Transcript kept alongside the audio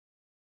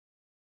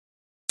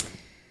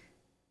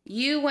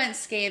You went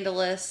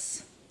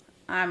scandalous.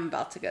 I'm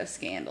about to go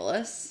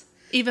scandalous.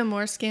 Even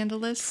more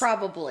scandalous?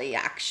 Probably,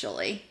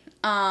 actually.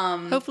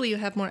 Hopefully you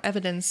have more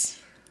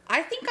evidence.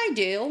 I think I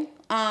do.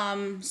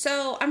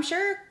 So I'm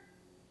sure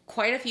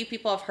quite a few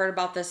people have heard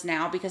about this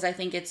now because I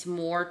think it's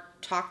more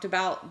talked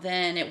about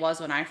than it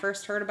was when I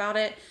first heard about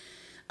it.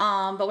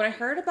 But when I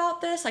heard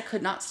about this, I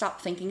could not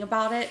stop thinking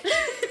about it.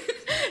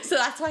 So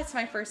that's why it's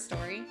my first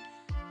story.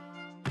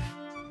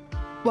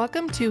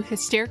 Welcome to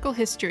Hysterical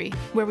History,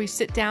 where we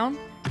sit down,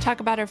 talk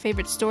about our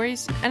favorite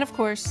stories, and of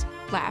course,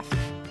 laugh.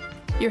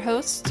 Your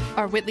hosts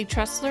are Whitley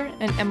Trussler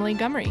and Emily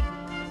Gummery.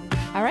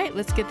 All right,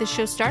 let's get this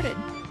show started.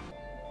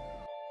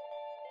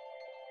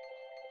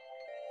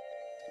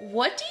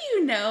 What do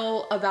you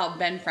know about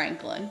Ben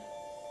Franklin?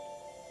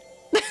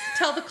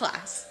 Tell the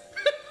class.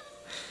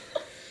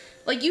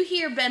 Like, you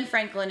hear Ben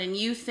Franklin and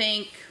you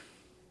think,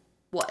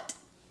 what?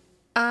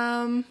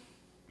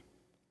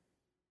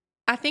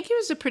 I think he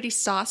was a pretty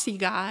saucy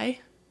guy,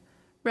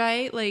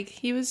 right? Like,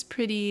 he was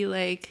pretty,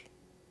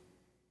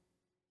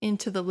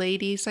 into the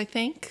ladies, I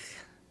think.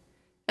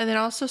 And then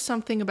also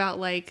something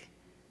about,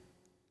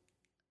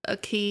 a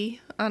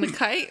key on a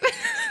kite.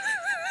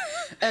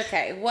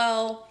 Okay,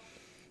 well,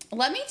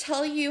 let me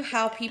tell you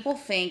how people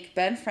think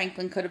Ben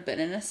Franklin could have been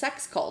in a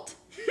sex cult.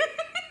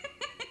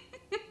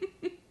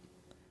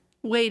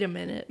 Wait a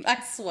minute.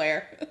 I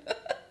swear.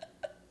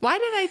 Why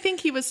did I think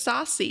he was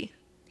saucy?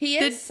 He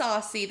is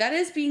saucy. That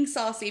is being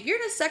saucy. If you're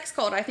in a sex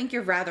cult, I think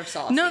you're rather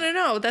saucy.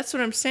 No. That's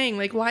what I'm saying.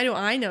 Like, why do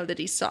I know that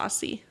he's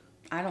saucy?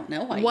 I don't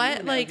know why what,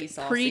 you know he's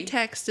saucy.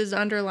 Pretext is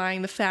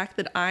underlying the fact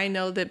that I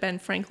know that Ben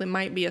Franklin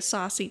might be a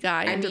saucy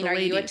guy into the ladies?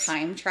 Are you a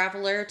time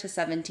traveler to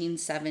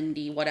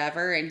 1770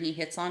 whatever and he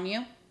hits on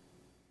you?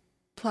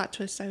 Plot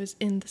twist, I was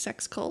in the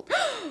sex cult.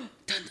 Dun,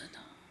 dun,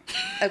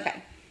 dun.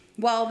 Okay.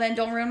 Well, then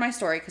don't ruin my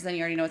story because then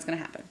you already know what's going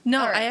to happen.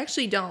 No, right. I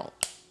actually don't.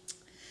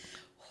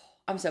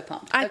 I'm so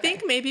pumped. I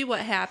think maybe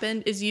what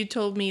happened is you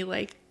told me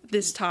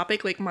this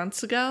topic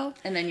months ago.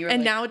 And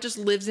then now it just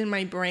lives in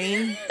my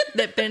brain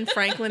that Ben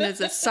Franklin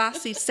is a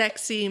saucy,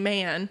 sexy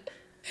man.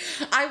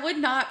 I would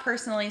not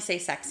personally say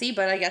sexy,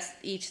 but I guess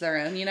each their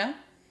own, you know?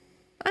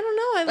 I don't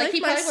know. I like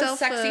he myself.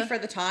 Probably was sexy for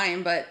the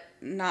time, but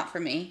not for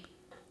me.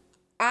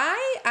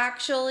 I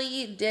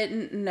actually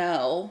didn't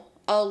know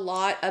a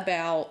lot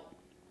about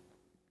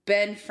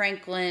Ben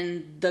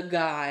Franklin, the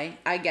guy,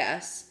 I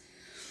guess.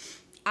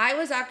 I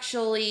was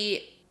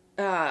actually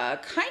I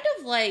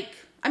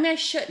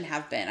shouldn't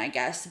have been, I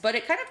guess, but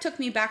it kind of took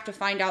me back to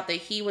find out that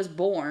he was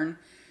born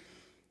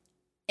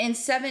in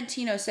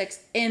 1706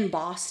 in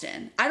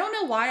Boston. I don't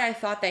know why I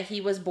thought that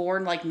he was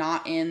born,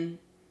 not in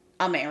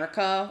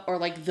America or,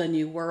 the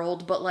New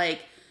World, but,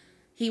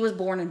 he was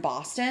born in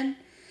Boston.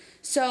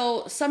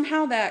 So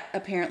somehow that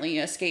apparently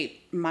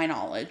escaped my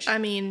knowledge. I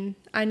mean,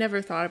 I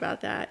never thought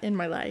about that in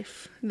my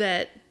life.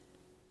 That,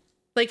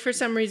 for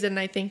some reason,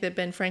 I think that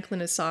Ben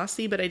Franklin is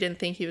saucy, but I didn't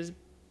think he was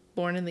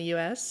born in the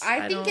U.S.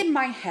 I think in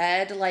my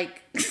head,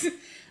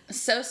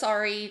 so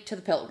sorry to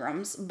the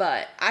Pilgrims,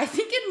 but I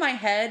think in my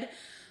head,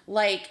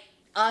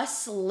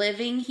 us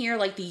living here,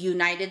 the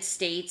United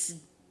States,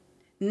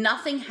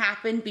 nothing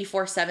happened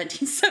before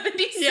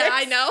 1776. Yeah,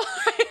 I know.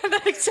 I have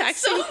that exact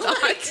same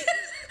thought.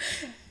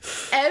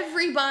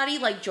 Everybody,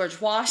 George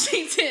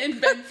Washington,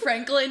 Ben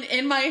Franklin,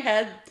 in my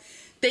head,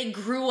 they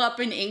grew up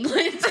in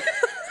England,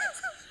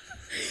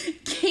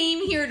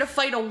 came here to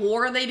fight a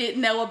war they didn't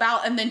know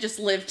about, and then just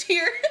lived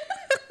here.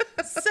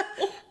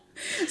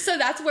 So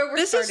that's where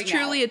we're starting out. This is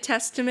truly a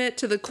testament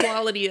to the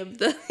quality of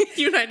the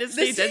United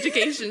States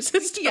education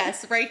system.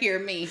 Yes, right here,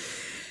 me.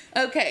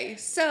 Okay,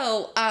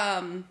 so,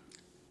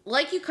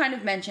 like you kind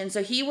of mentioned,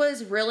 so he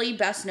was really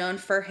best known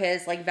for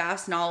his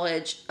vast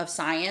knowledge of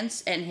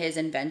science and his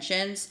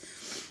inventions.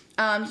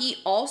 He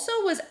also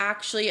was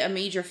actually a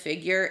major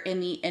figure in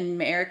the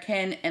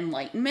American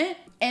Enlightenment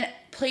and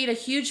played a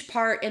huge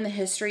part in the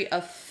history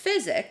of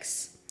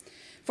physics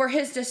for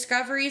his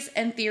discoveries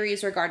and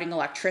theories regarding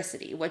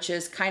electricity, which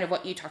is kind of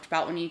what you talked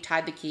about when you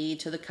tied the key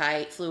to the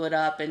kite, flew it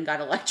up, and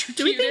got electrocuted.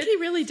 Do we think he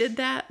really did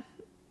that?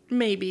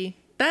 Maybe.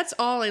 That's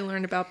all I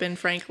learned about Ben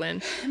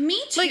Franklin. Me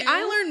too.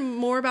 I learned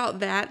more about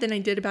that than I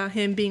did about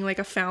him being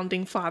a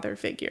founding father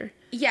figure.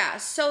 Yeah,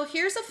 so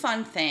here's a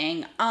fun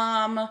thing.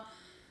 I'm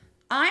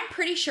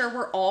pretty sure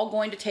we're all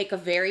going to take a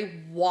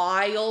very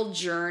wild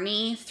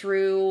journey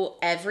through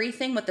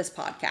everything with this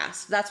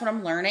podcast. That's what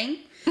I'm learning.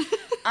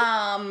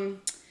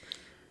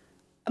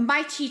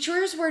 My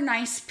teachers were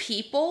nice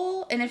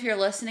people, and if you're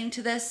listening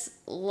to this,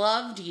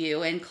 loved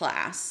you in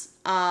class.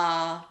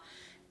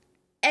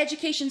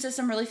 Education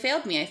system really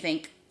failed me, I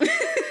think.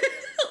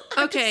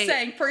 Okay. Just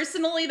saying,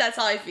 personally, that's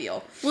how I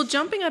feel. Well,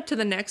 jumping up to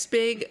the next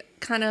big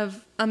kind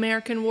of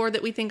American war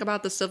that we think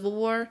about, the Civil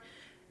War,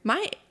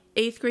 my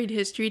 8th grade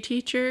history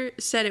teacher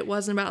said it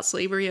wasn't about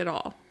slavery at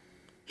all.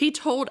 He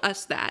told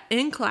us that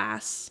in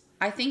class.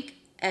 I think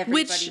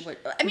everybody would.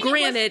 I mean,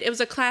 granted, it was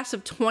a class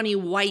of 20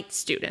 white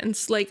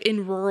students,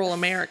 in rural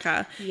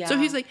America. Yeah. So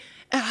he's like,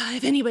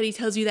 if anybody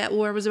tells you that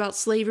war was about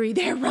slavery,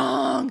 they're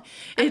wrong.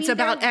 It's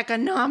about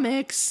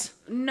economics.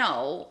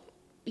 No.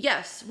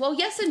 Yes. Well,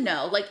 yes and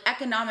no. Like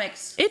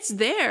economics It's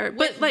there, with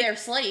but like their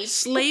slaves.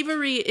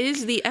 slavery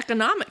is the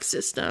economic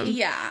system.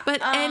 Yeah.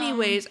 But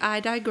anyways, I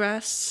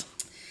digress.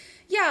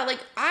 Yeah, like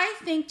I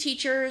think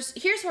teachers,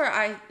 here's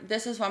where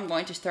this is what I'm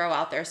going to throw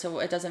out there so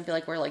it doesn't feel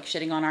like we're like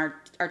shitting on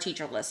our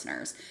teacher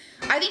listeners.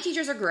 I think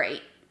teachers are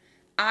great.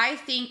 I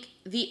think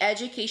the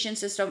education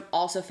system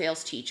also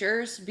fails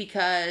teachers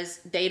because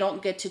they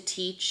don't get to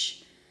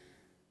teach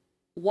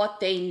what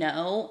they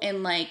know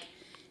and like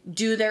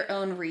do their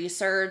own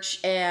research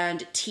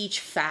and teach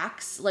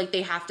facts. Like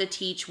they have to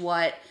teach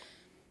what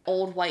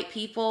old white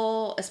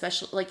people,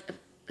 especially like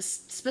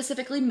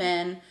specifically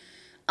men,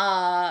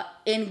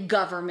 in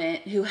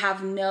government who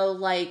have no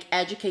like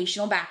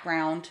educational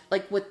background,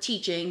 like with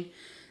teaching,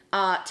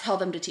 tell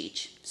them to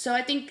teach. So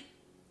I think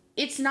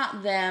it's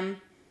not them.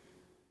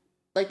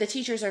 Like the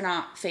teachers are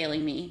not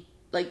failing me.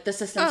 Like the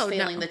system's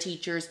failing the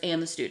teachers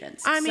and the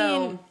students. I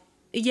mean,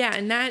 yeah,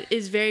 and that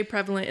is very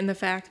prevalent in the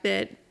fact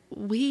that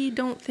we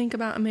don't think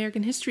about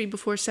American history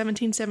before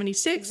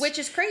 1776. Which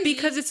is crazy.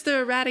 Because it's the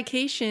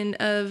eradication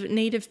of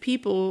Native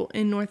people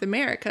in North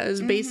America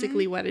is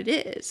basically what it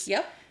is.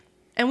 Yep.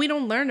 And we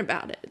don't learn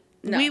about it.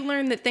 No. We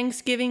learned that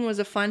Thanksgiving was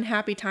a fun,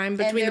 happy time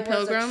between the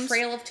Pilgrims. Was a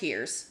trail of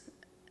tears.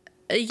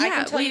 Yeah, I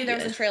can tell you there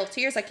was a trail of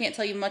tears. I can't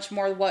tell you much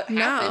more what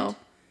happened. No.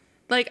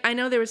 Like, I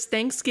know there was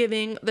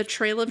Thanksgiving, the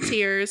Trail of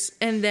Tears,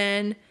 and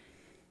then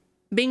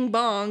Bing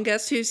Bong,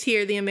 guess who's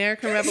here, the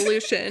American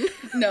Revolution.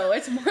 No,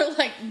 it's more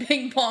like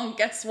Bing Bong,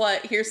 guess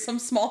what? Here's some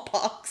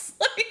smallpox.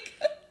 Like,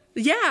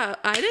 yeah,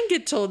 I didn't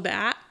get told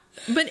that.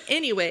 But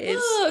anyways,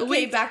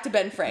 okay, back to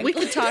Ben Franklin. We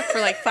could talk for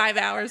like 5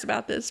 hours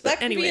about this. But that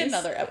could anyways, be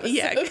another episode.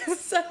 Yeah.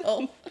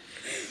 So,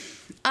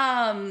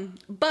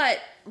 but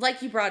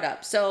like you brought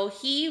up, so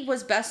he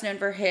was best known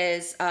for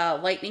his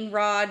lightning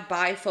rod,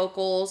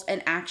 bifocals,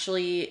 and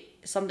actually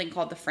something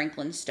called the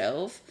Franklin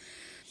stove.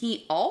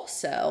 He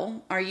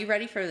also, are you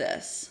ready for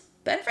this?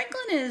 Ben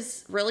Franklin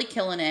is really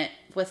killing it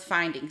with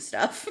finding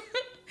stuff.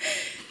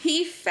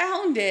 He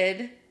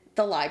founded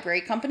the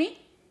Library Company,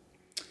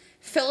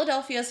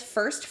 Philadelphia's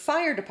first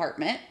fire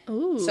department.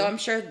 Ooh. So I'm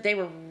sure they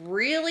were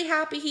really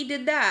happy he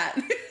did that.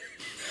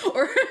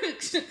 Or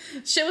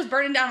shit was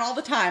burning down all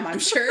the time, I'm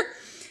sure.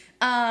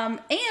 And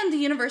the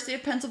University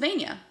of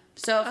Pennsylvania.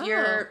 So if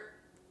you're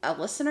a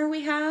listener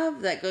we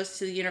have that goes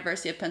to the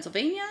University of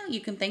Pennsylvania, you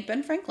can thank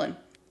Ben Franklin.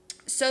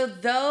 So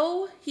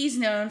though he's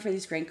known for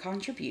these great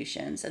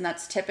contributions, and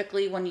that's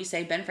typically when you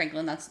say Ben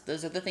Franklin,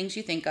 those are the things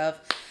you think of.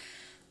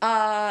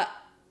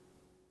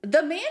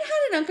 The man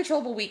had an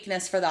uncontrollable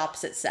weakness for the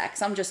opposite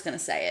sex. I'm just going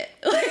to say it.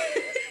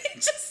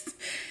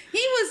 He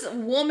was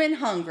woman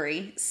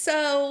hungry.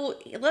 So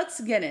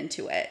let's get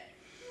into it.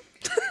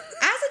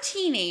 As a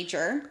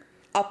teenager,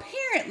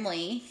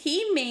 apparently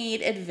he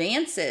made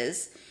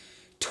advances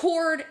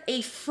toward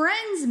a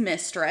friend's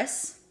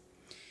mistress,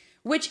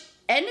 which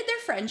ended their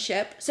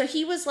friendship. So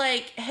he was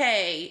like,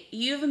 hey,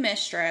 you have a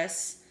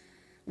mistress.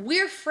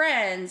 We're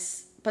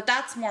friends, but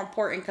that's more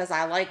important because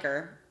I like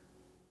her.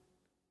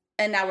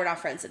 And now we're not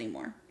friends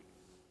anymore.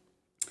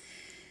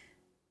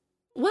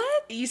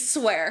 What? You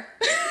swear.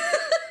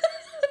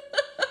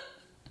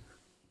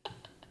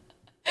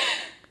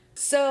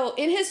 So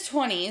in his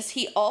 20s,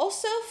 he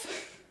also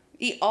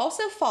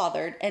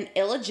fathered an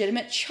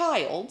illegitimate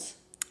child.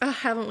 Oh,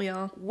 haven't we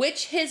all?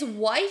 Which his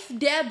wife,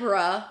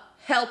 Deborah,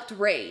 helped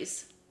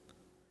raise.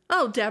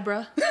 Oh,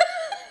 Deborah.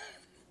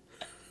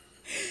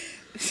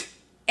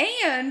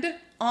 And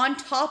on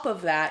top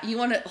of that, you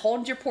want to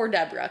hold your poor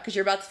Deborah because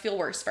you're about to feel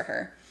worse for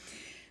her.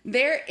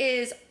 There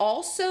is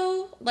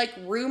also like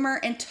rumor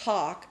and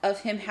talk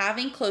of him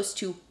having close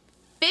to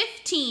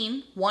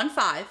 15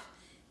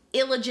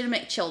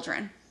 illegitimate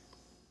children.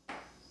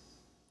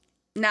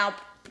 Now,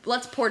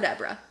 let's pour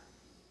Deborah.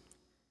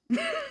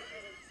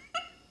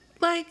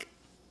 Like,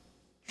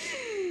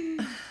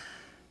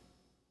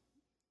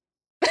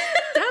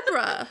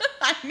 Deborah.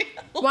 I know.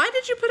 Why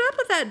did you put up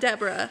with that,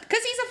 Deborah?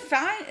 Because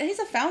he's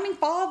a founding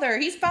father.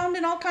 He's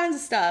founding all kinds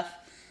of stuff.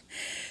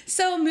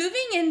 So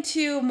moving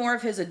into more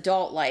of his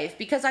adult life,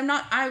 because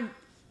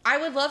I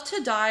would love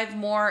to dive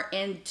more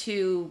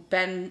into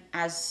Ben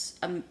as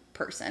a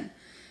person,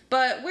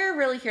 but we're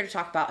really here to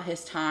talk about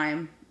his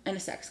time in a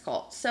sex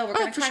cult. So we're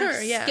going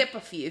to skip a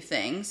few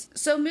things.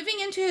 So moving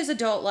into his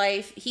adult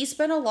life, he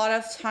spent a lot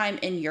of time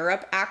in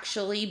Europe,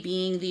 actually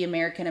being the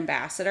American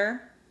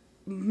ambassador.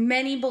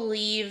 Many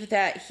believe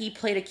that he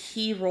played a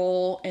key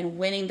role in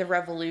winning the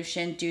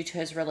revolution due to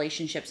his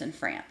relationships in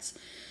France.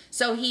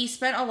 So he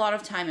spent a lot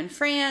of time in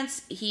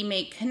France. He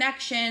made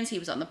connections. He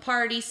was on the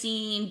party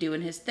scene,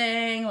 doing his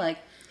thing, like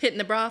hitting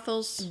the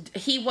brothels.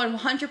 He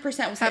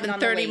 100% was having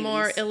on 30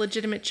 more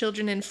illegitimate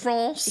children in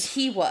France.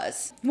 He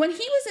was. When he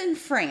was in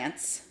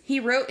France, he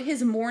wrote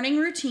his morning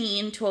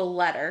routine to a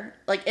letter,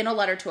 like in a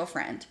letter to a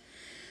friend.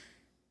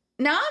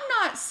 Now, I'm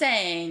not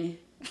saying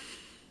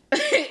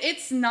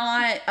it's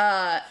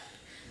not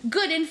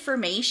good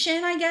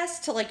information, I guess,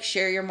 to like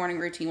share your morning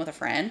routine with a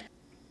friend.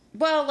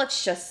 Well,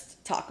 let's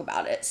just talk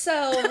about it.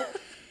 So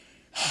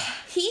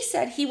he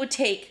said he would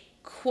take,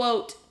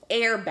 quote,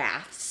 air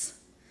baths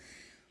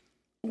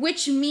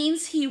which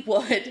means he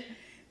would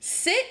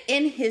sit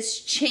in his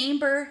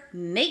chamber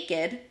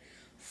naked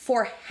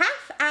for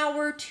half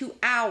hour to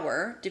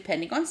hour,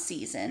 depending on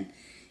season,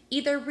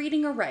 either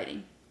reading or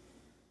writing.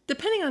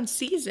 Depending on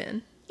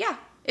season? Yeah.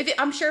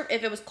 I'm sure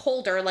if it was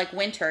colder, like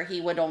winter, he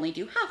would only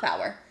do half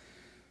hour.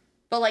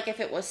 But like if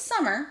it was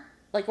summer,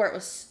 like where it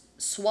was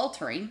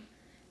sweltering,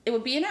 it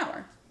would be an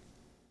hour.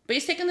 But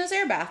he's taking those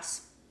air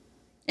baths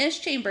in his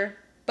chamber,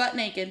 butt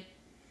naked.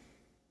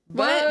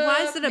 Why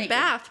is it a naked.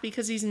 bath?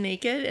 Because he's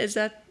naked? Is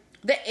that...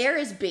 The air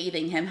is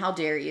bathing him. How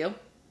dare you?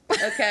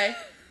 Okay.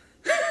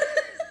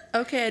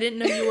 Okay, I didn't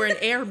know you were an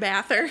air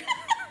bather.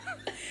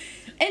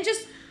 And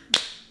just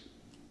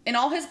in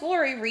all his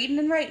glory, reading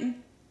and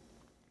writing.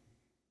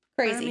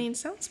 Crazy. I mean,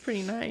 sounds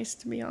pretty nice,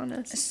 to be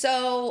honest.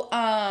 So,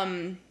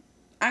 I'm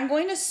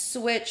going to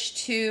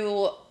switch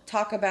to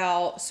talk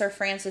about Sir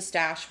Francis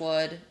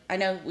Dashwood. I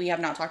know we have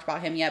not talked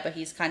about him yet, but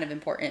he's kind of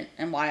important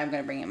and why I'm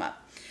going to bring him up.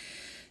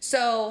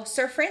 So,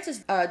 Sir Francis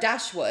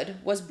Dashwood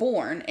was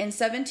born in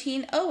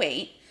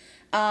 1708,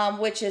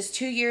 which is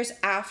 2 years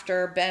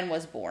after Ben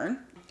was born.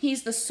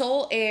 He's the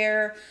sole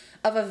heir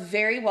of a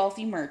very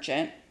wealthy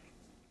merchant.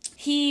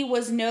 He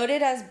was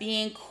noted as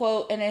being,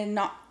 quote, an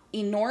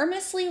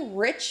enormously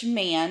rich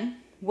man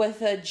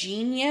with a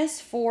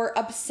genius for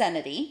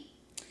obscenity.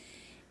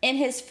 In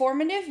his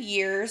formative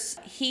years,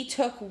 he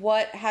took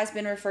what has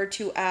been referred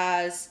to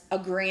as a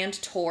grand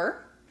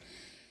tour.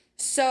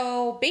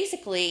 So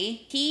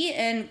basically, he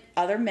and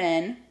other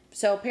men,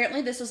 so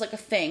apparently this was like a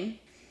thing,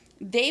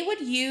 they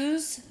would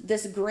use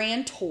this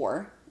grand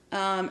tour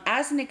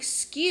as an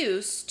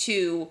excuse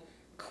to,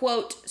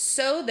 quote,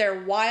 sow their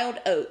wild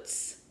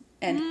oats,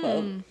 end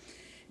quote,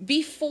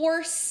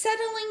 before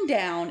settling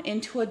down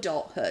into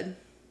adulthood.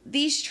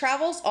 These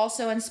travels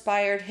also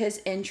inspired his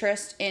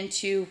interest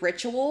into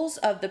rituals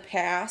of the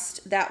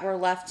past that were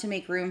left to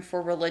make room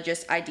for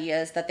religious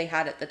ideas that they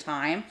had at the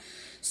time.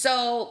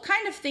 So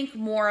kind of think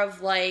more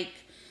of like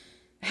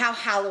how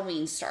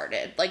Halloween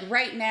started. Like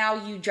right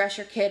now you dress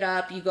your kid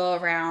up, you go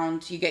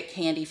around, you get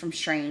candy from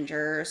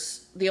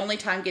strangers. The only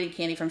time getting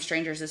candy from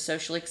strangers is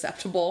socially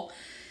acceptable.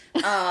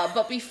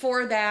 But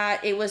before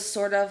that, it was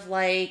sort of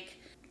like,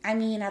 I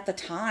mean, at the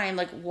time,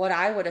 like what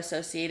I would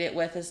associate it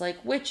with is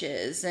like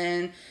witches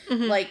and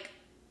like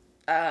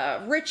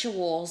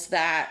rituals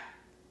that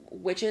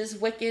witches,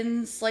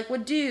 Wiccans like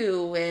would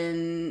do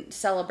and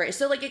celebrate.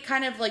 So like it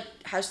kind of like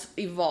has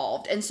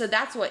evolved. And so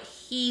that's what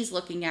he's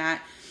looking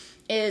at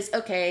is,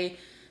 okay,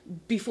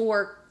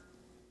 before,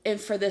 and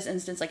for this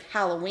instance, like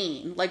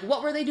Halloween, like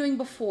what were they doing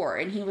before?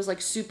 And he was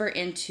like super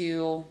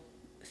into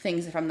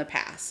things from the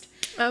past.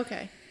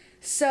 Okay.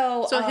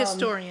 So a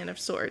historian of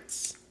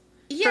sorts.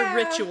 Yeah. For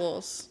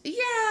rituals.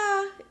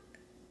 Yeah.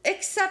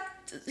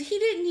 Except he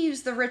didn't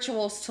use the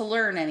rituals to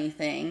learn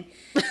anything.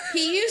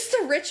 He used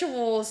the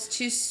rituals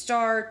to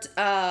start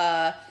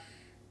what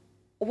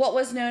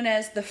was known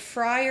as the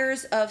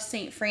Friars of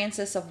St.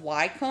 Francis of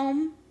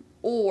Wycombe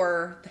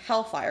or the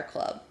Hellfire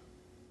Club.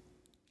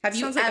 Have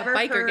you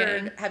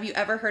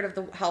ever heard of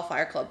the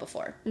Hellfire Club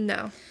before?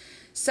 No.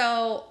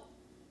 So,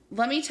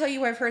 let me tell you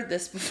where I've heard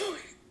this before.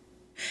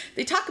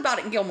 They talk about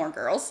it in Gilmore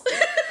Girls.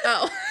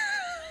 Oh.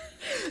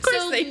 Of course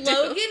So they do.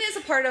 Logan is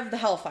a part of the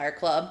Hellfire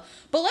Club,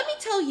 but let me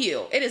tell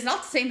you, it is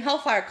not the same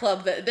Hellfire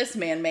Club that this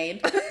man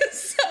made.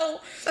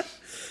 So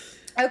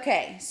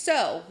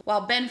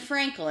while Ben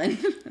Franklin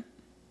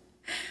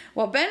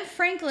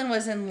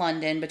was in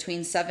London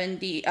between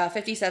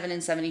 57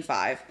 and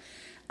 75,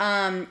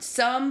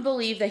 some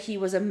believe that he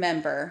was a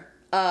member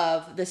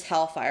of this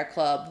Hellfire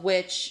Club,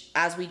 which,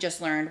 as we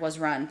just learned, was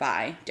run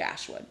by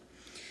Dashwood.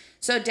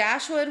 So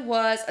Dashwood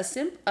was a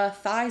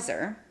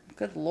sympathizer,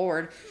 good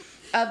Lord,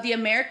 of the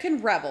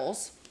American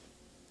rebels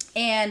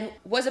and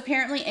was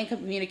apparently in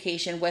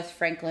communication with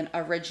Franklin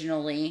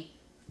originally,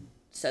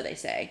 so they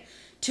say,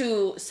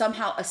 to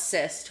somehow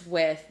assist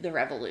with the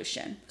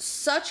revolution.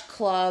 Such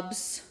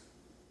clubs,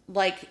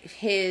 like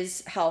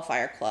his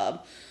Hellfire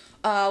Club,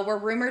 were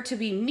rumored to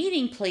be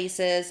meeting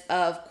places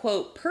of,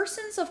 quote,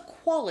 persons of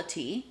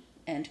quality,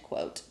 end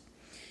quote,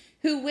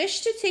 who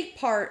wished to take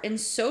part in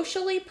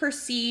socially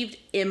perceived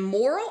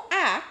immoral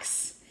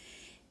acts,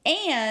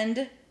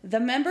 and the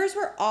members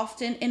were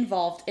often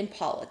involved in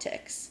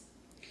politics.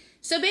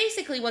 So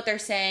basically what they're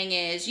saying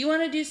is, you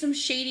want to do some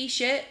shady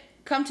shit?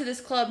 Come to this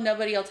club,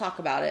 nobody will talk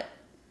about it.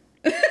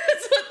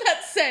 That's what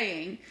that's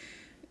saying.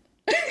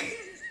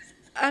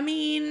 I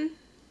mean,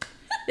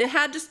 it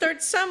had to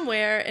start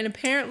somewhere, and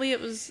apparently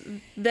it was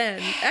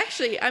then.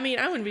 Actually, I mean,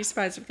 I wouldn't be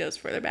surprised if it goes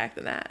further back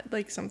than that,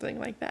 like something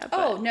like that. But.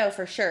 Oh, no,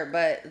 for sure,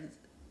 but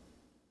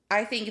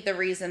I think the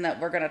reason that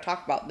we're going to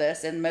talk about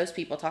this, and most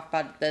people talk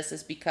about this,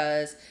 is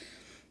because,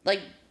 like,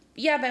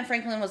 yeah, Ben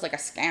Franklin was like a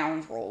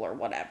scoundrel or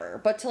whatever,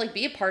 but to like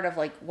be a part of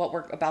like what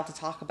we're about to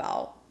talk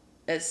about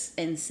is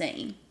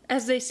insane.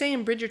 As they say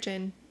in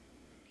Bridgerton,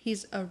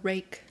 he's a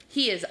rake.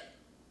 He is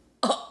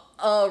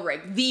a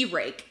rake, the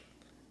rake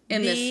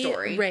in this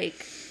story.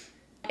 Rake.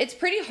 It's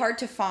pretty hard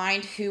to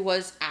find who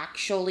was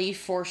actually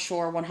for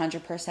sure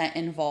 100%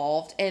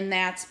 involved, and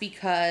that's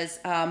because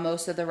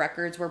most of the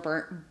records were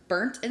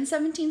burnt in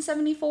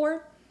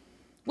 1774,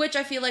 which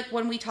I feel like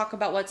when we talk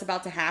about what's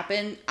about to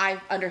happen,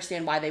 I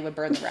understand why they would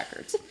burn the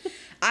records.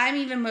 I'm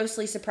even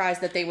mostly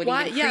surprised that they would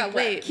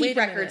even keep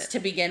records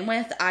to begin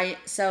with. I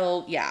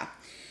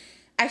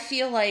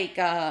feel like...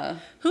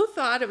 who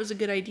thought it was a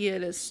good idea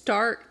to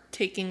start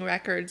taking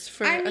records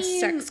for a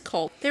sex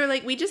cult? They were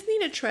like, we just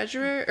need a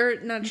treasurer, or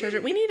not a treasurer,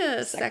 we need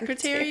a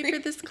secretary for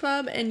this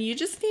club, and you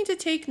just need to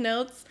take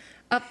notes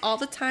of all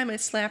the time I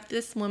slapped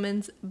this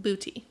woman's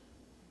booty.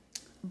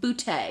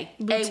 Booty.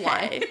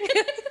 A-Y.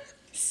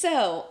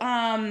 So,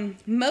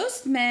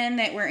 most men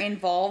that were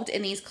involved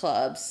in these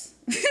clubs,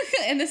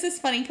 and this is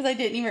funny because I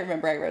didn't even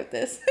remember I wrote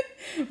this.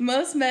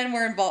 Most men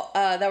were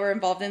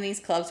involved in these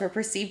clubs were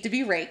perceived to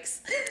be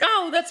rakes.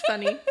 Oh, that's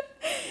funny.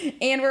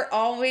 And were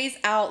always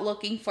out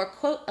looking for,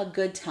 quote, a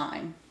good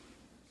time.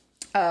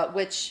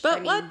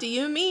 What do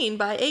you mean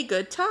by a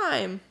good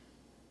time?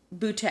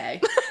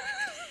 Booty.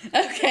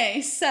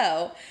 Okay,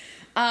 so...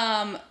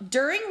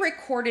 during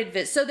recorded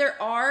visits, so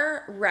there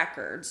are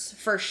records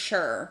for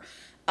sure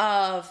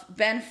of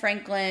Ben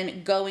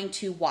Franklin going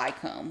to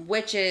Wycombe,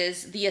 which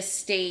is the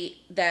estate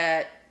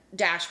that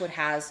Dashwood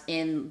has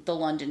in the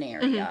London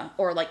area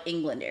or like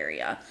England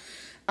area.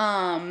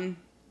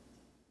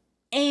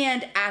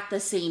 And at the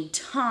same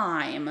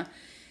time,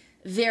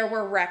 there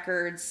were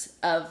records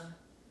of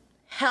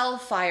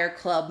Hellfire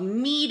Club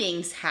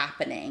meetings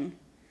happening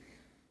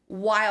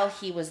while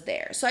he was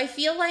there. So I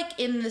feel like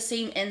in the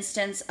same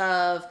instance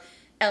of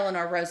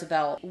Eleanor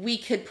Roosevelt, we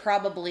could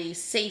probably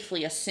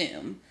safely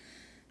assume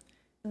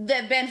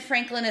that Ben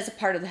Franklin is a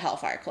part of the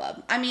Hellfire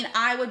Club. I mean,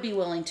 I would be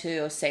willing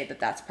to say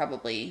that that's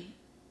probably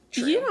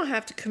true. You don't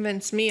have to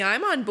convince me.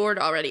 I'm on board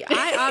already.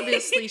 I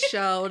obviously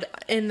showed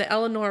in the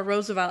Eleanor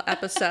Roosevelt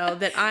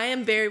episode that I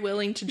am very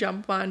willing to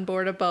jump on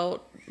board a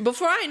boat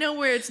before I know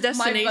where its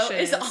destination My boat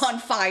is on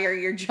fire.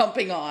 You're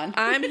jumping on.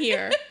 I'm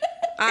here.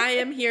 I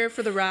am here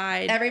for the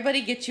ride.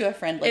 Everybody get you a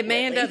friend like It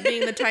may end up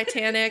being the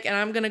Titanic, and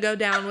I'm going to go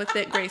down with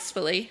it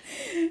gracefully.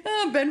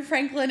 Ben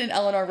Franklin and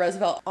Eleanor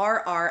Roosevelt are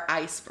our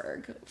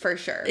iceberg, for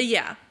sure.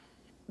 Yeah.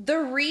 The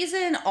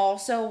reason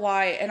also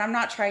why, and I'm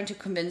not trying to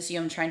convince you,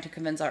 I'm trying to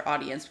convince our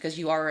audience because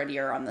you already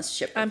are on this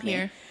ship with me.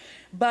 Here.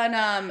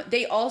 But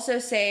they also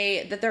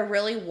say that there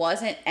really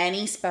wasn't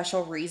any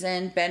special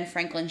reason Ben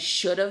Franklin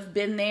should have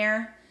been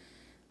there.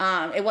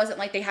 It wasn't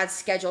like they had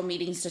scheduled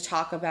meetings to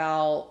talk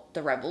about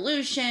the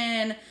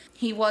revolution.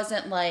 He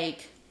wasn't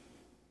like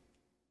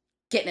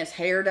getting his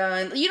hair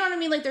done. You know what I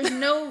mean? Like there's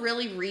no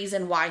really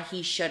reason why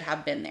he should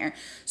have been there.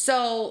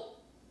 So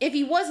if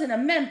he wasn't a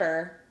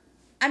member,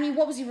 I mean,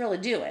 what was he really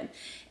doing?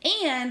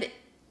 And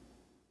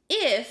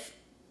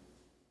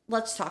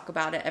let's talk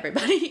about it,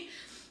 everybody.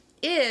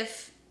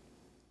 If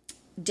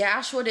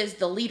Dashwood is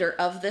the leader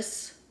of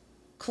this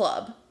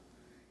club,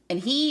 and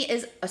he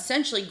is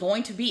essentially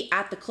going to be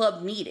at the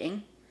club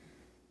meeting,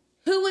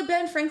 who would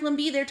Ben Franklin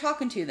be there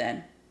talking to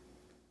then?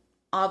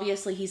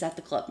 Obviously, he's at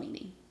the club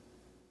meeting.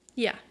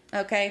 Yeah.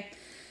 Okay?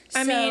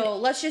 I mean,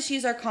 let's just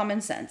use our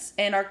common sense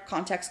and our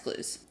context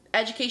clues.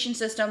 Education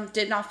system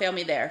did not fail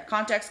me there.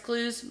 Context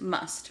clues,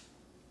 must.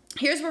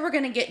 Here's where we're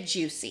going to get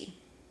juicy.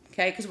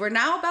 Okay? Because we're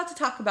now about to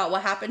talk about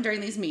what happened during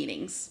these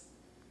meetings.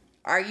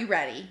 Are you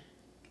ready?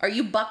 Are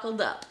you buckled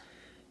up?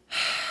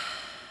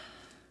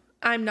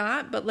 I'm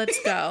not, but let's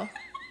go.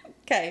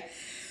 Okay.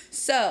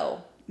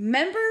 So,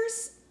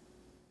 members,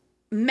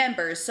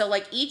 so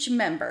like each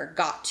member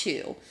got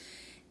to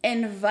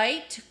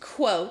invite,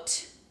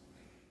 quote,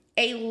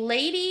 a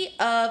lady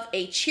of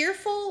a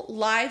cheerful,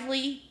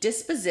 lively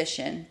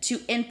disposition to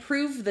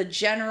improve the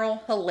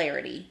general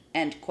hilarity,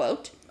 end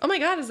quote. Oh my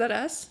God, is that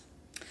us?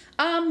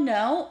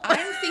 No,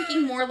 I'm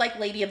thinking more like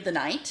Lady of the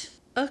Night.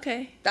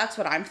 Okay. That's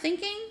what I'm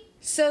thinking.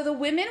 So the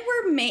women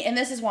were made, and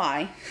this is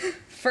why,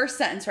 first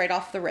sentence right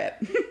off the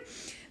rip.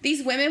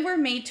 These women were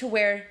made to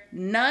wear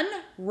nun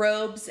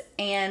robes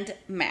and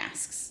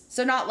masks.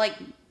 So not like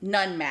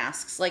nun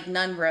masks, like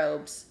nun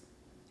robes.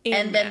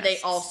 And then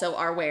they also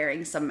are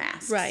wearing some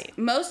masks. Right.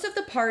 Most of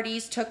the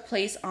parties took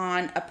place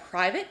on a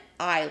private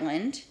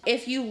island.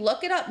 If you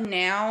look it up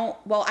now,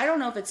 well, I don't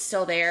know if it's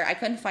still there. I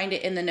couldn't find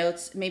it in the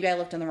notes. Maybe I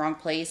looked in the wrong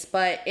place.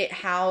 But it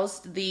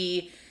housed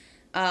the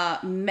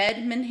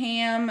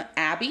Medmenham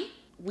Abbey.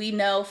 We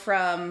know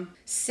from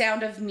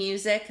Sound of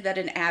Music that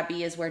an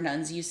abbey is where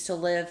nuns used to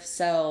live.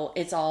 So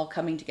it's all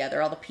coming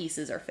together. All the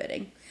pieces are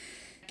fitting.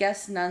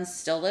 Guess nuns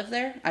still live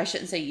there? I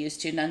shouldn't say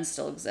used to. Nuns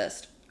still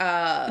exist.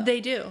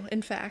 They do,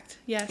 in fact.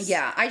 Yes.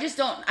 Yeah, I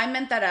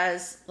meant that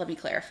as, let me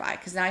clarify,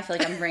 because now I feel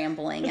like I'm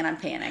rambling and I'm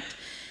panicked.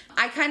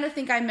 I kind of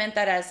think I meant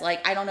that as,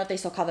 like, I don't know if they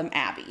still call them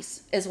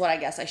abbeys, is what I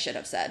guess I should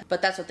have said.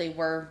 But that's what they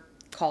were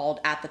called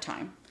at the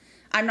time.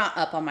 I'm not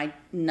up on my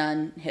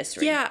nun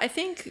history. Yeah, I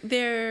think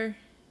they're,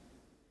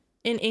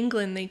 in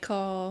England, they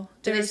call...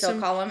 Do they still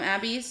call them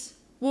abbeys?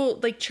 Well,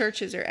 like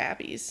churches are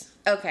abbeys.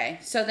 Okay,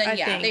 so then, I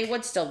think they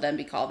would still then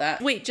be called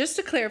that. Wait, just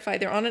to clarify,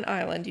 they're on an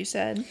island, you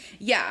said?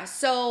 Yeah,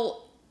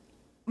 so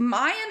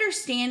My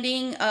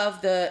understanding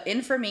of the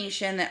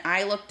information that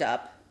I looked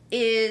up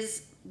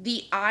is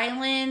the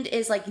island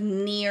is like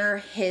near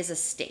his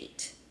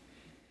estate.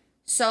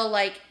 So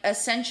like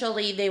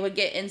essentially they would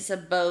get into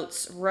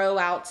boats, row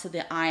out to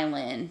the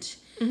island,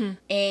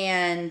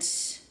 and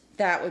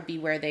that would be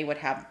where they would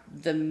have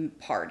the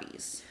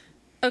parties.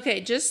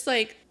 Okay, just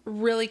like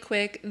really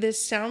quick,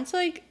 this sounds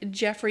like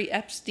Jeffrey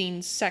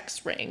Epstein's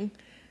sex ring.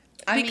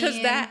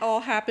 Because that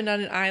all happened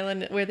on an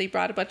island where they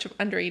brought a bunch of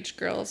underage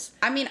girls.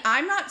 I mean,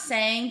 I'm not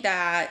saying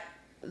that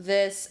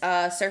this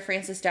Sir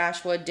Francis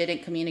Dashwood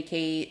didn't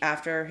communicate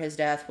after his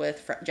death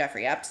with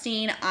Jeffrey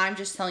Epstein. I'm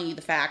just telling you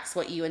the facts.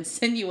 What you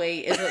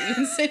insinuate is what you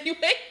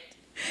insinuate.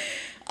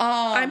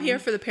 I'm here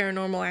for the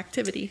paranormal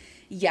activity.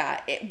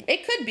 Yeah,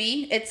 it could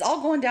be. It's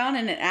all going down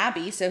in an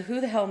abbey, so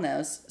who the hell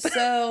knows?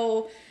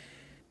 So,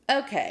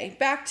 okay,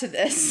 back to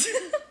this.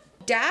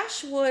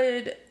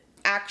 Dashwood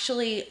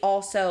actually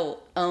also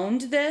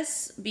owned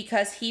this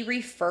because he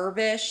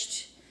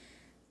refurbished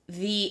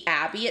the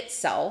abbey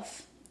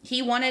itself.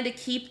 He wanted to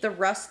keep the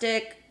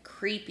rustic,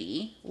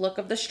 creepy look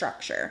of the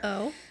structure.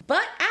 Oh.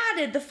 But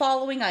added the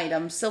following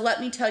items. So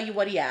let me tell you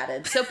what he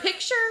added. So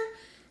picture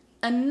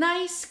a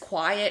nice,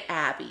 quiet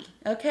abbey,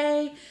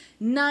 okay?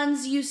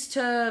 Nuns used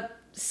to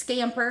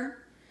scamper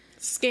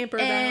about.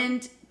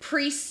 and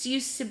priests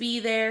used to be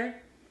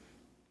there.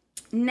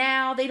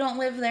 Now they don't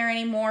live there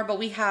anymore, but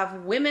we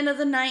have women of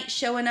the night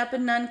showing up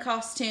in nun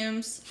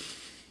costumes.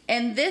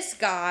 And this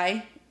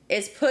guy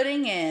is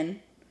putting in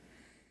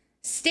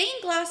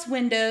stained glass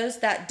windows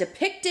that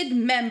depicted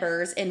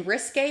members in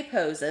risque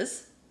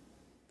poses.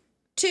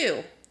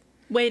 2.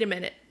 Wait a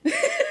minute.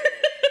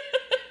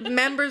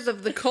 Members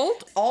of the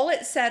cult? All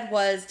it said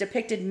was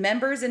depicted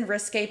members in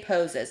risque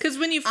poses. Because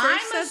when you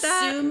first said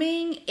that... I'm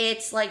assuming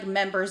it's like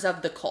members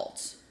of the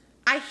cult.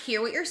 I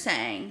hear what you're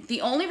saying.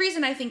 The only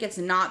reason I think it's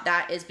not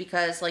that is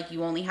because, like,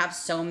 you only have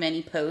so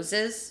many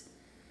poses.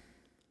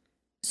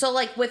 So,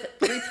 like, with...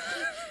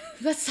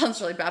 that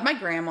sounds really bad. My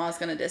grandma's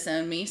going to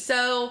disown me.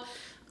 So,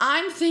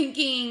 I'm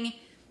thinking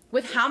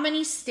with how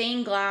many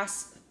stained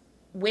glass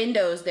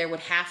windows there would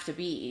have to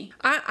be.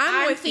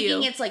 I'm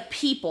thinking it's, like,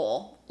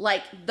 people.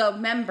 Like, the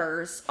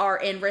members are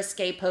in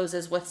risque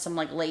poses with some,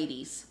 like,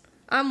 ladies.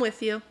 I'm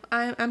with you.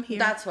 I'm here.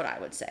 That's what I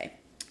would say.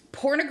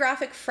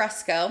 Pornographic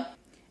fresco.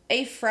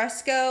 A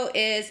fresco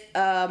is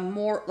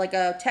more like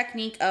a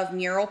technique of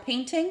mural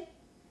painting.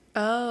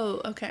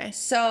 Oh, okay.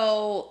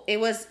 So it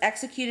was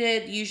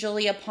executed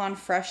usually upon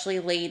freshly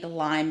laid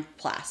lime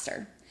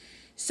plaster.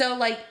 So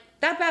like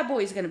that bad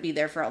boy is going to be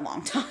there for a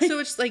long time. So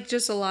it's like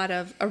just a lot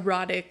of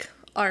erotic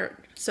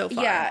art so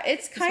far. Yeah,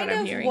 it's kind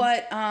of hearing.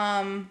 what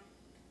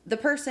the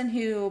person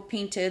who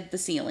painted the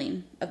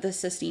ceiling of the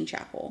Sistine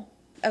Chapel.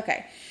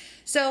 Okay.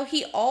 So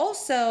he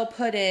also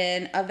put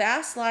in a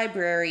vast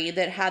library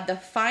that had the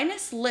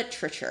finest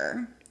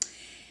literature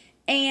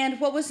and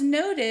what was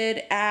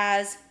noted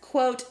as,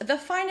 quote, the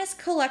finest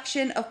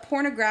collection of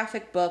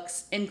pornographic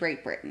books in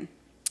Great Britain.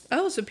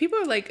 Oh, so people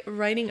are like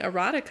writing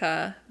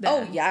erotica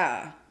then. Oh,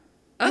 yeah.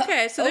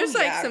 Okay, so there's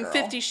like yeah, some girl.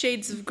 50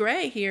 Shades of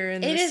Grey here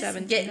in the 1700s.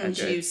 It is getting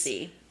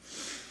juicy.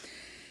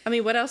 I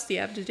mean, what else do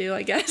you have to do,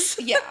 I guess?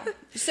 Yeah.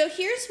 So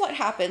here's what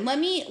happened. Let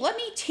me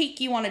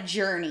take you on a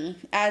journey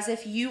as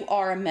if you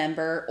are a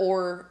member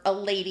or a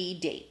lady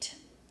date.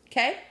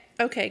 Okay?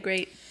 Okay,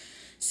 great.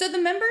 So the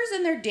members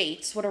and their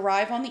dates would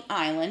arrive on the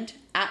island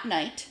at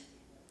night.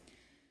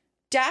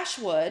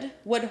 Dashwood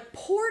would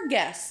pour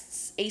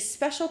guests a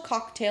special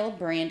cocktail of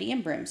brandy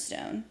and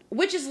brimstone,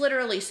 which is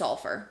literally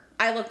sulfur.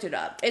 I looked it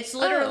up. It's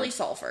literally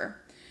sulfur.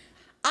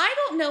 I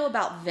don't know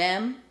about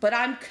them, but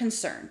I'm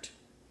concerned.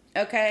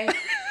 Okay?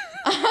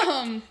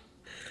 And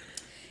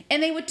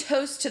they would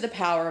toast to the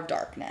power of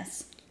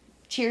darkness.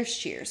 Cheers,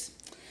 cheers.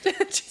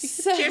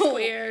 Cheers,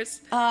 queers.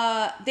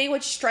 They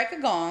would strike a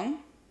gong,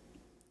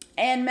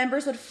 and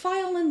members would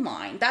file in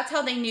line. That's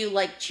how they knew,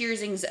 like,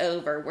 cheersing's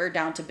over. We're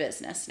down to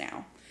business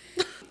now.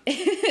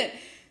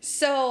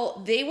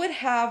 So they would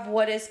have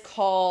what is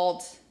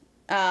called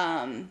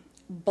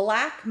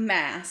Black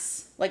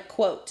Mass, like,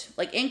 quote,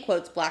 like, in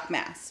quotes, Black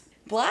Mass.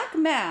 Black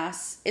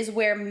Mass is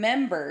where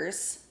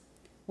members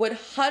would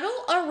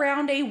huddle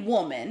around a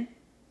woman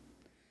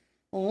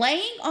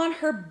laying on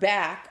her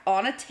back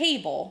on a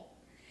table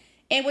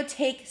and would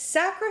take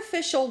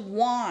sacrificial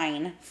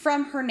wine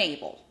from her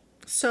navel.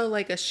 So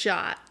like a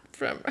shot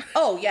from...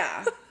 Oh,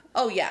 yeah.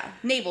 Oh, yeah.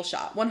 Navel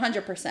shot.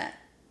 100%.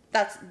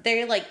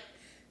 They're like...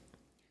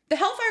 The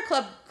Hellfire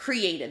Club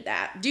created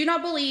that. Do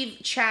not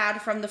believe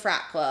Chad from the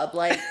frat club,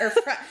 like, or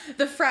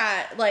the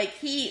frat, like,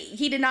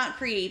 he did not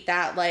create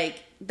that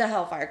like the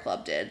Hellfire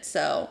Club did.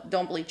 So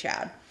don't believe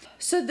Chad.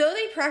 So though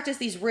they practiced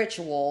these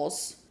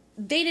rituals,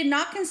 they did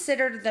not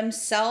consider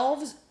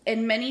themselves,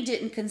 and many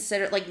didn't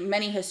consider, like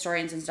many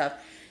historians and stuff,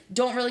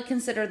 don't really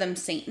consider them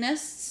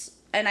Satanists.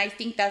 And I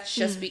think that's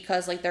just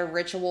because like their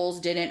rituals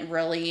didn't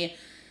really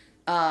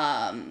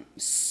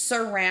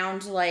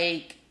surround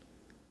like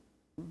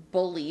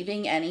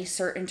believing any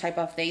certain type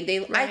of thing.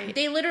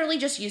 They literally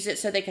just used it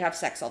so they could have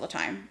sex all the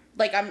time.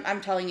 Like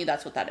I'm telling you,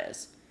 that's what that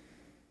is.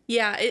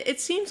 Yeah, it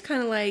seems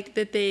kind of like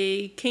that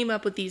they came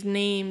up with these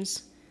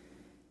names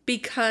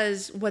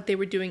because what they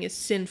were doing is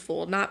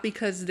sinful, not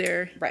because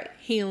they're Right.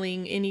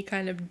 healing any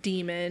kind of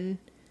demon.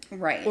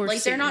 Right. Or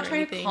Like, they're Satan not or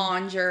trying anything. to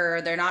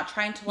conjure. They're not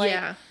trying to, like,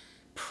 Yeah.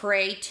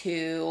 pray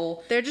to.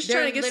 They're just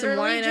trying to get some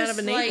literally wine out of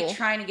a navel. like,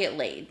 trying to get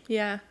laid.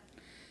 Yeah.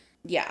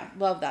 Yeah,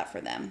 love that for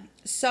them.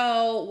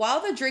 So while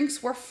the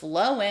drinks were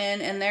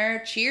flowing and they're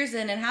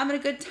cheersing and having a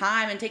good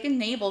time and taking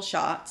navel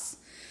shots,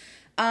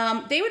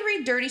 they would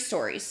read dirty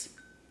stories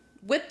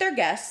with their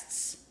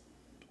guests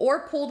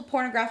or pull the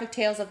pornographic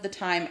tales of the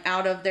time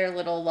out of their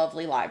little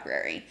lovely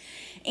library.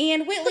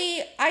 And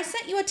Whitley, I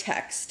sent you a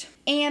text,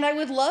 and I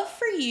would love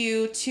for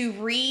you to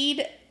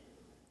read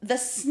the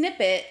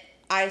snippet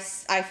I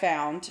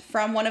found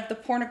from one of the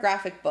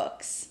pornographic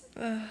books.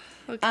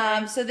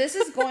 Okay. So this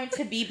is going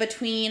to be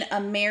between a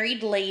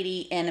married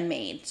lady and a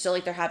maid. So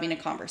like they're having a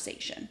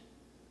conversation.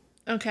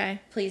 Okay.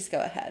 Please go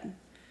ahead.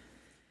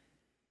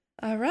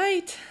 All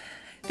right.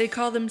 They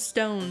call them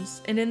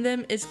stones, and in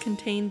them is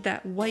contained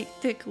that white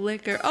thick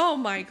liquor. Oh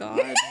my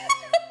God.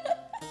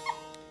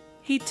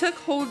 He took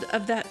hold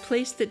of that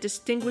place that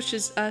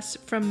distinguishes us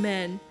from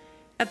men.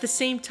 At the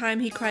same time,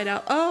 he cried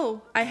out,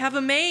 "Oh, I have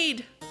a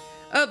maid,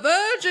 a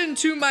virgin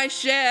to my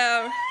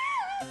share."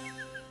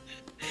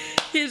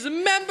 His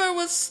member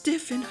was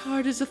stiff and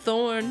hard as a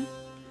thorn.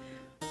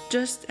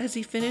 Just as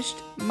he finished,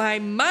 my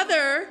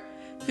mother,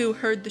 who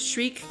heard the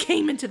shriek,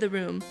 came into the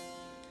room.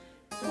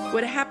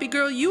 "What a happy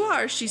girl you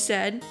are," she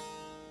said,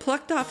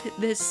 "plucked off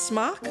this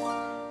smock,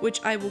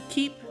 which I will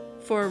keep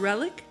for a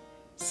relic,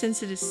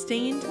 since it is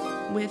stained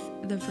with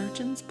the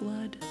virgin's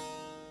blood."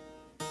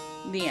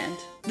 The end.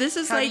 This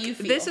is How do like you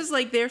feel? this is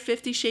like their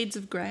 50 Shades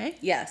of Grey.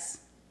 Yes.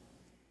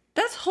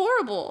 That's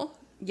horrible.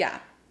 Yeah.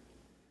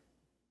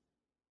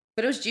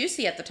 But it was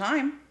juicy at the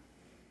time.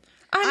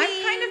 I'm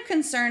I'm kind of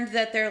concerned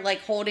that they're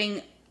like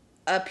holding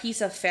a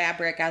piece of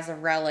fabric as a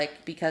relic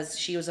because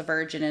she was a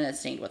virgin and it's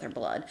stained with her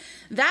blood.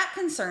 That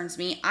concerns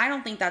me. I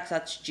don't think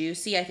that's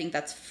juicy. I think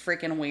that's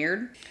freaking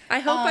weird. I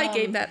hope I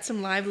gave that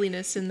some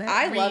liveliness in that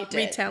I loved it.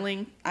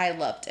 retelling. I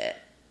loved it.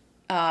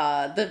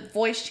 The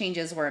voice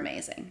changes were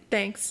amazing.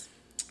 Thanks.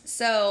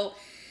 So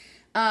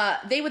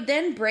they would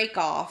then break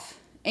off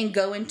and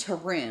go into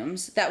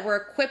rooms that were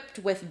equipped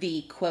with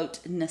the, quote,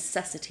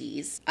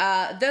 necessities.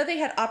 Though they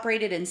had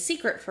operated in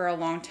secret for a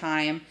long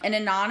time, an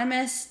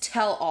anonymous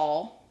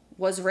tell-all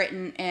was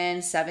written in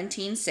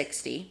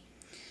 1760.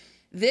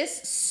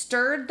 This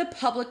stirred the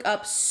public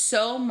up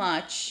so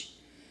much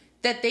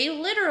that they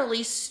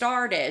literally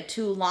started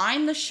to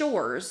line the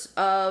shores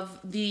of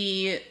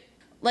the,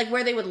 like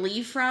where they would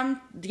leave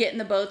from to get in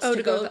the boats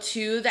to go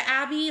to the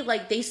Abbey.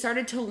 Like they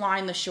started to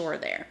line the shore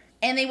there.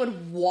 And they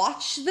would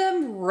watch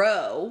them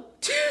row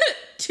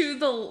to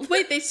the...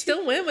 Wait, they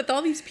still went with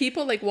all these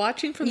people like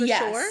watching from the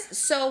shore?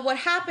 So what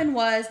happened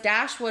was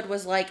Dashwood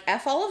was like,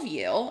 F all of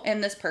you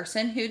and this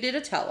person who did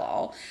a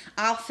tell-all,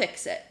 I'll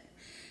fix it.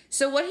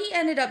 So what he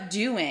ended up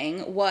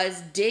doing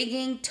was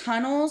digging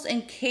tunnels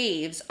and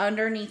caves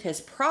underneath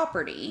his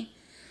property.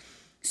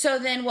 So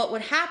then what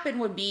would happen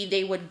would be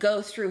they would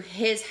go through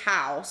his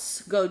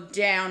house, go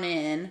down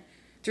in,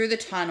 through the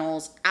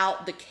tunnels,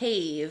 out the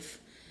cave,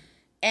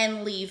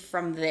 and leave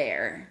from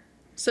there.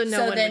 So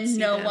no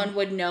one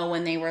would know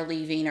when they were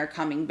leaving or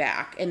coming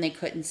back, and they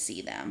couldn't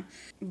see them.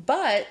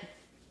 But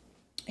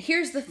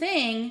here's the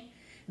thing.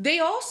 They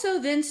also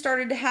then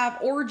started to have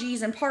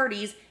orgies and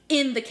parties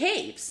in the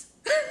caves.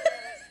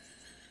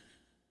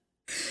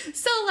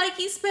 So, like,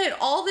 he spent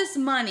all this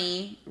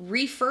money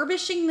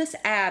refurbishing this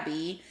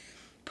abbey,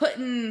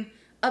 putting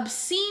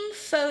obscene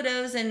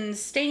photos and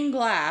stained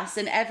glass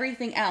and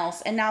everything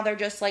else, and now they're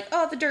just like,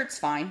 oh, the dirt's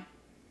fine.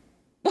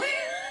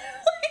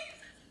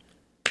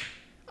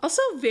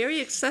 Also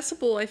very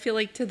accessible, I feel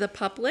like, to the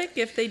public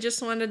if they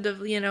just wanted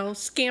to,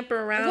 scamper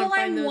around and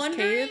find those caves. Well, I'm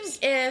wondering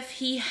if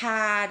he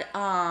had,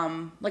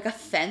 like, a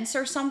fence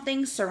or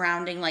something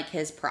surrounding, like,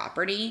 his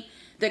property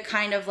that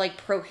kind of, like,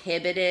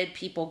 prohibited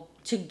people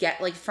to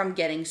get, like, from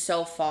getting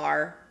so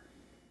far.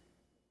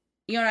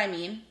 You know what I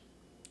mean?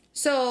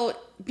 So,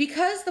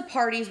 because the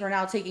parties were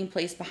now taking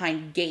place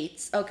behind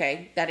gates,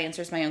 okay, that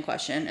answers my own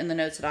question in the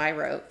notes that I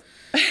wrote.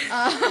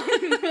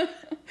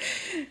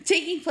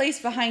 Taking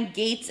place behind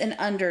gates and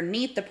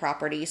underneath the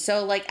property.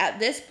 So, like, at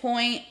this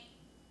point,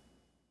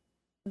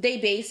 they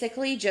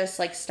basically just,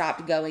 like,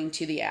 stopped going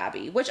to the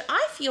Abbey, which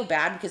I feel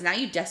bad because now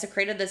you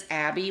desecrated this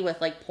Abbey with,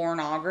 like,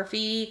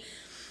 pornography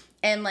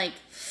and, like,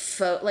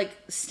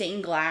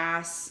 stained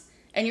glass.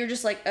 And you're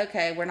just like,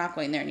 okay, we're not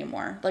going there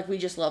anymore. Like, we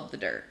just love the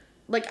dirt.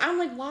 Like, I'm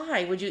like,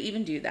 why would you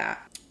even do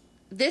that?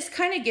 This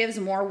kind of gives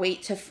more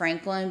weight to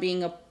Franklin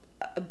being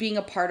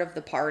a part of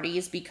the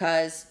parties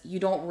because you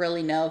don't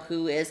really know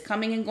who is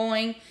coming and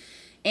going.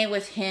 And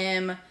with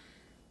him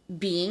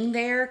being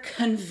there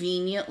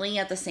conveniently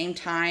at the same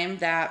time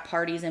that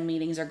parties and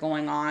meetings are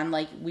going on,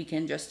 like, we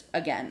can just,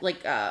 again,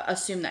 like,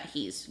 assume that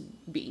he's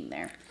being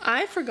there.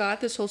 I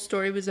forgot this whole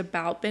story was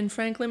about Ben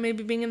Franklin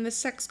maybe being in this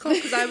sex cult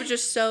because I was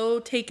just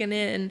so taken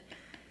in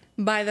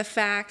by the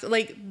fact,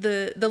 like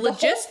the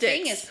logistics. The whole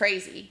thing is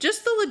crazy.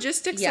 Just the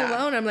logistics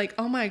alone, I'm like,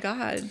 oh my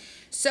God.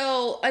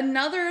 So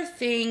another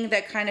thing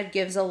that kind of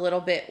gives a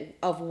little bit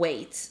of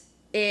weight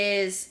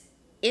is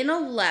in a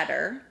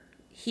letter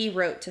he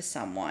wrote to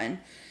someone,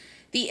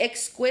 the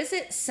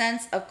exquisite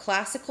sense of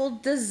classical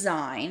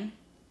design,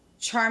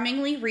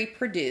 charmingly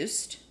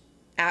reproduced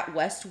at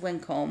West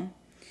Wincombe,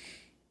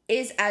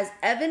 is as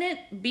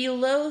evident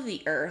below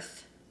the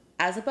earth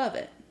as above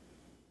it.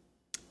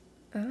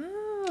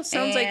 Oh,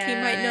 sounds like he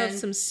might know of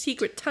some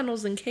secret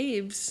tunnels and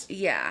caves.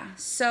 Yeah.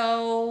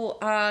 So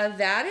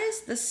that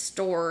is the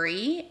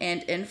story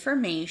and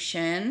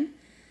information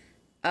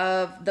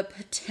of the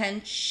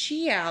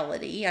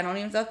potentiality, I don't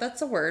even know if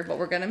that's a word, but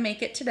we're going to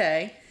make it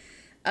today,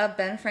 of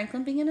Ben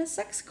Franklin being in a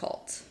sex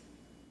cult.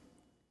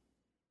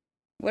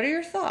 What are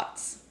your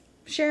thoughts?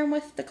 Share them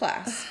with the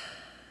class.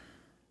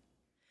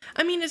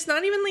 I mean, it's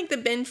not even like the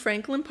Ben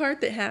Franklin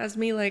part that has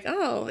me like,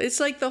 oh, it's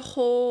like the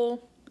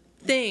whole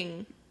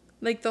thing,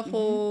 like the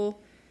whole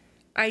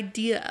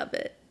idea of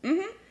it.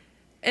 Mm-hmm.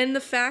 And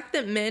the fact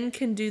that men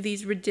can do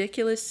these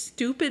ridiculous,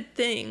 stupid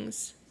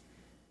things.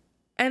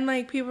 And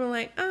like people are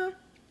like, oh,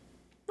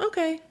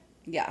 okay.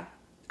 Yeah.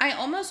 I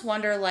almost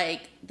wonder,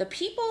 like, the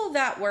people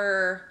that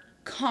were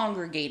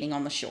congregating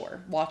on the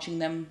shore, watching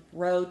them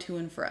row to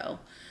and fro,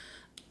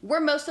 were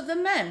most of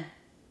them men.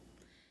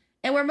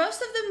 And were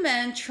most of the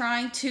men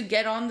trying to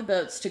get on the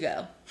boats to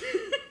go?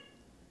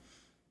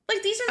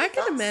 Like, these are the I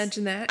can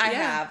imagine that. I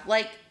have.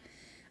 Like,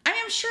 I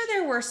mean, I'm sure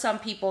there were some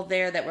people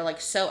there that were,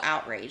 like, so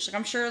outraged. Like,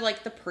 I'm sure,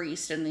 like, the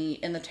priest in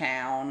the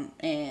town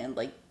and,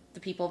 like, the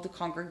people of the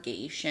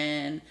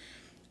congregation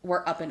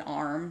were up in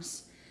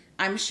arms.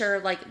 I'm sure,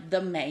 like,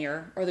 the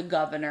mayor or the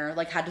governor,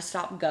 like, had to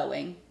stop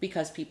going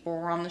because people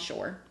were on the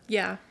shore.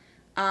 Yeah.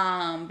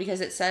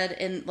 Because it said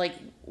in, like,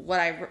 what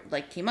I,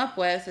 like, came up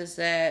with is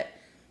that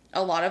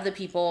a lot of the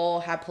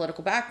people have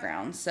political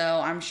backgrounds.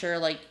 So I'm sure,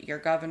 like, your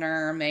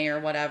governor, mayor,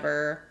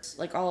 whatever,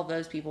 like, all of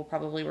those people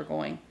probably were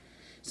going.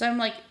 So I'm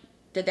like,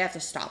 did they have to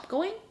stop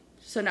going?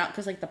 So now,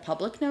 because, like, the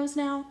public knows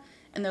now,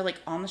 and they're,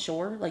 like, on the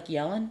shore, like,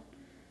 yelling.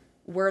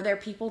 Were there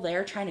people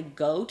there trying to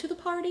go to the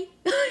party?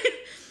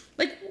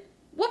 Like,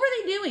 what were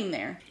they doing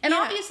there? And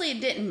obviously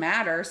it didn't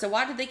matter, so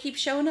why did they keep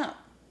showing up?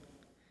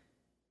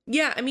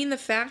 Yeah, I mean, the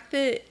fact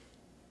that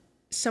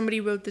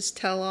somebody wrote this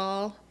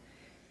tell-all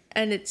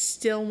and it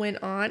still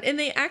went on, and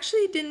they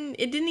actually it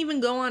didn't even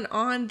go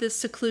on this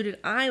secluded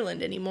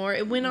island anymore.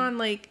 It went on,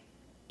 like,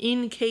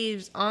 in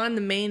caves on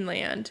the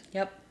mainland.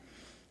 Yep.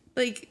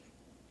 Like,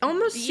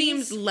 almost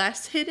seems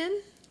less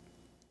hidden.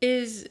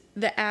 Is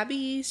the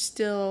Abbey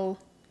still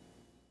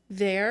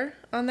there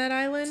on that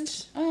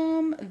island?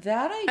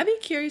 I'd be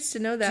curious to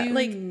know that.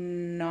 Do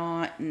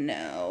not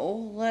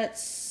know.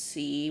 Let's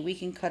see. We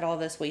can cut all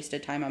this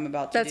wasted time I'm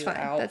about to do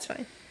out. That's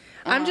fine.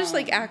 I'm just,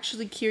 like,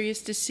 actually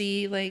curious to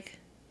see, like,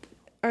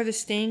 are the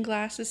stained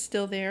glasses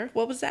still there?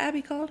 What was the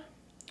Abbey called?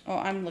 Oh,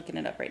 I'm looking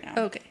it up right now.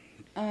 Okay.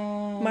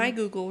 My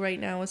Google right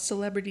now is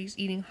celebrities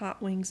eating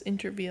hot wings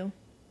interview.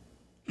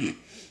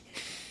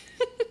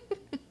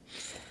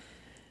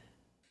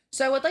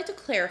 So I would like to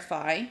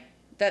clarify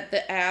that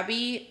the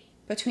Abbey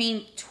between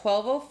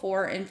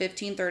 1204 and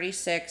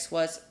 1536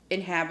 was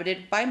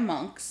inhabited by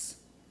monks.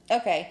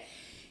 Okay,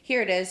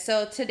 here it is.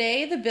 So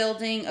today the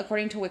building,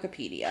 according to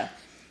Wikipedia,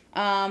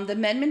 the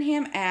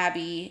Medmenham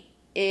Abbey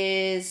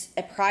is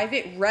a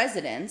private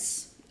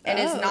residence and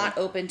is not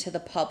open to the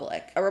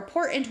public. A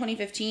report in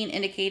 2015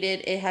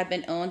 indicated it had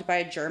been owned by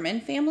a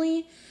German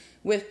family,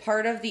 with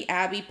part of the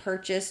Abbey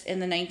purchased in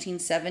the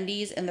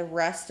 1970s and the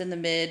rest in the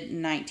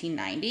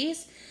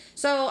mid-1990s.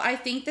 So I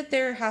think that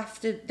there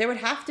would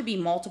have to be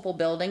multiple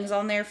buildings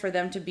on there for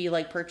them to be,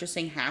 like,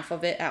 purchasing half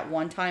of it at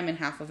one time and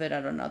half of it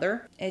at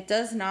another. It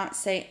does not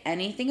say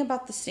anything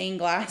about the stained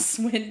glass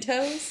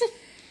windows.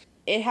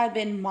 It had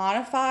been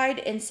modified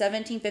in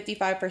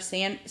 1755 for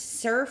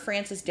Sir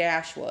Francis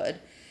Dashwood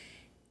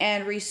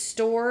and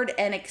restored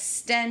and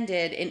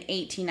extended in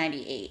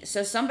 1898.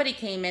 So somebody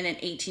came in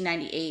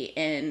 1898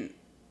 and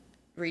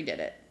redid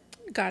it.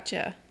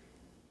 Gotcha.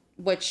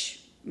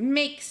 Which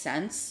makes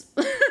sense.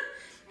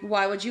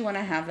 Why would you want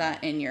to have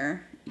that in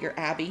your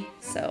Abbey?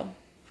 So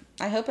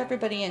I hope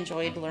everybody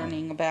enjoyed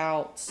learning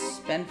about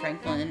Ben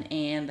Franklin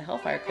and the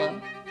Hellfire Club.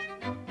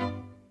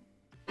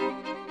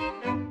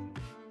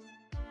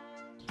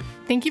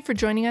 Thank you for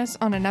joining us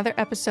on another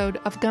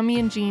episode of Gummy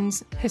and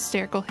Jean's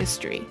Hysterical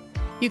History.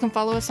 You can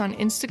follow us on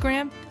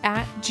Instagram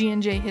at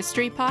G&J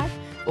History Pod,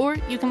 or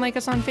you can like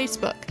us on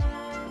Facebook.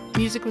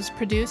 Music was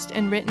produced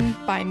and written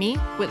by me,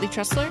 Whitley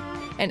Tressler,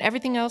 and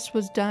everything else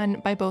was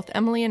done by both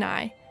Emily and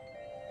I.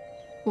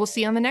 We'll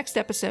see you on the next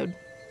episode.